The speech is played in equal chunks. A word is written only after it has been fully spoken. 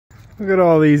Look at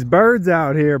all these birds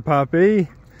out here, puppy.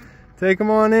 Take them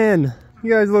on in.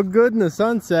 You guys look good in the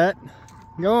sunset.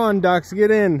 Go on, ducks, get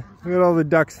in. Look at all the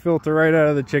ducks filter right out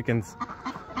of the chickens.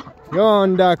 Go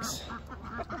on, ducks.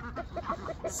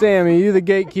 Sammy, you the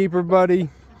gatekeeper, buddy?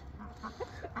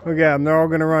 Look at them, they're all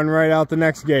gonna run right out the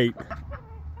next gate.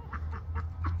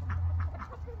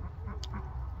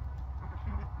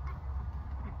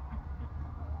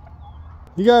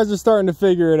 You guys are starting to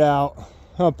figure it out.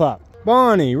 Huh, Pop?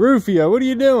 Bonnie, Rufio, what are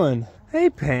you doing?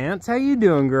 Hey, Pants, how you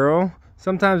doing, girl?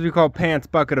 Sometimes we call Pants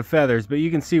Bucket of Feathers, but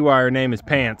you can see why her name is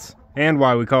Pants, and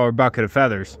why we call her Bucket of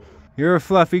Feathers. You're a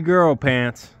fluffy girl,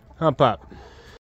 Pants. Huh, Pop?